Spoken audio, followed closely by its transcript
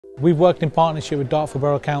We've worked in partnership with Dartford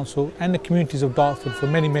Borough Council and the communities of Dartford for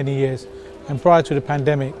many, many years. And prior to the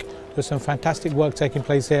pandemic, there's some fantastic work taking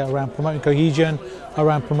place here around promoting cohesion,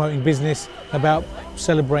 around promoting business, about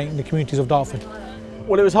celebrating the communities of Dartford.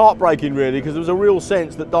 Well, it was heartbreaking really, because there was a real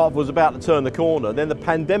sense that Dartford was about to turn the corner. Then the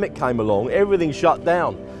pandemic came along, everything shut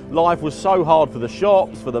down. Life was so hard for the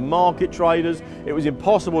shops, for the market traders. It was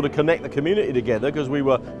impossible to connect the community together because we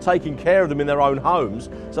were taking care of them in their own homes.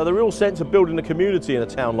 So the real sense of building a community in a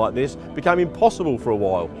town like this became impossible for a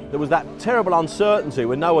while. There was that terrible uncertainty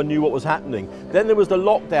when no one knew what was happening. Then there was the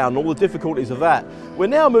lockdown and all the difficulties of that. We're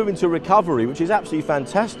now moving to recovery, which is absolutely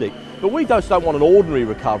fantastic. But we just don't want an ordinary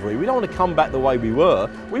recovery. We don't want to come back the way we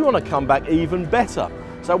were. We want to come back even better.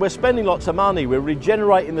 So we're spending lots of money, we're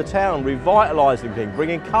regenerating the town, revitalising things,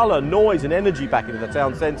 bringing colour, noise and energy back into the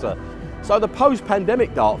town centre. So the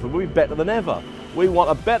post-pandemic Dartford will be better than ever. We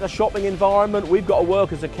want a better shopping environment. We've got to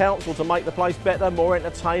work as a council to make the place better, more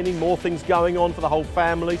entertaining, more things going on for the whole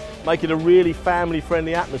family, make it a really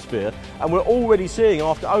family-friendly atmosphere. And we're already seeing,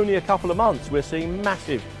 after only a couple of months, we're seeing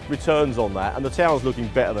massive returns on that, and the town's looking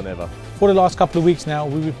better than ever. For the last couple of weeks now,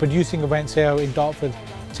 we've been producing events here in Dartford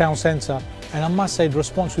Town Centre, and I must say the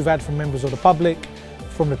response we've had from members of the public,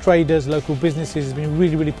 from the traders, local businesses has been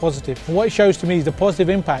really, really positive. And what it shows to me is the positive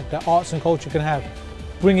impact that arts and culture can have,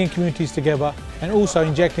 bringing communities together and also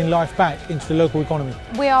injecting life back into the local economy.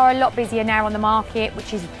 We are a lot busier now on the market,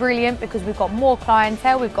 which is brilliant because we've got more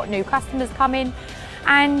clientele, we've got new customers coming.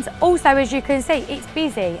 And also, as you can see, it's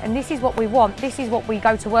busy, and this is what we want, this is what we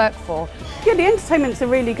go to work for. Yeah, the entertainment's a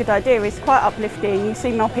really good idea. It's quite uplifting. You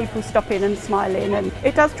see more people stopping and smiling, and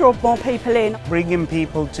it does draw more people in. Bringing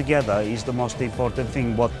people together is the most important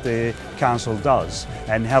thing what the council does,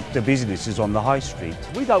 and help the businesses on the high street.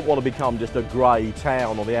 We don't want to become just a grey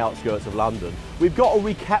town on the outskirts of London. We've got to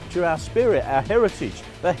recapture our spirit, our heritage,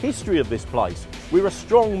 the history of this place. We're a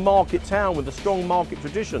strong market town with a strong market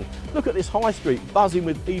tradition. Look at this high street buzzing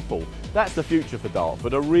with people. That's the future for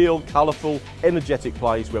Dartford, a real colourful, energetic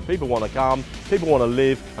place where people want to come, people want to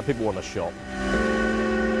live and people want to shop.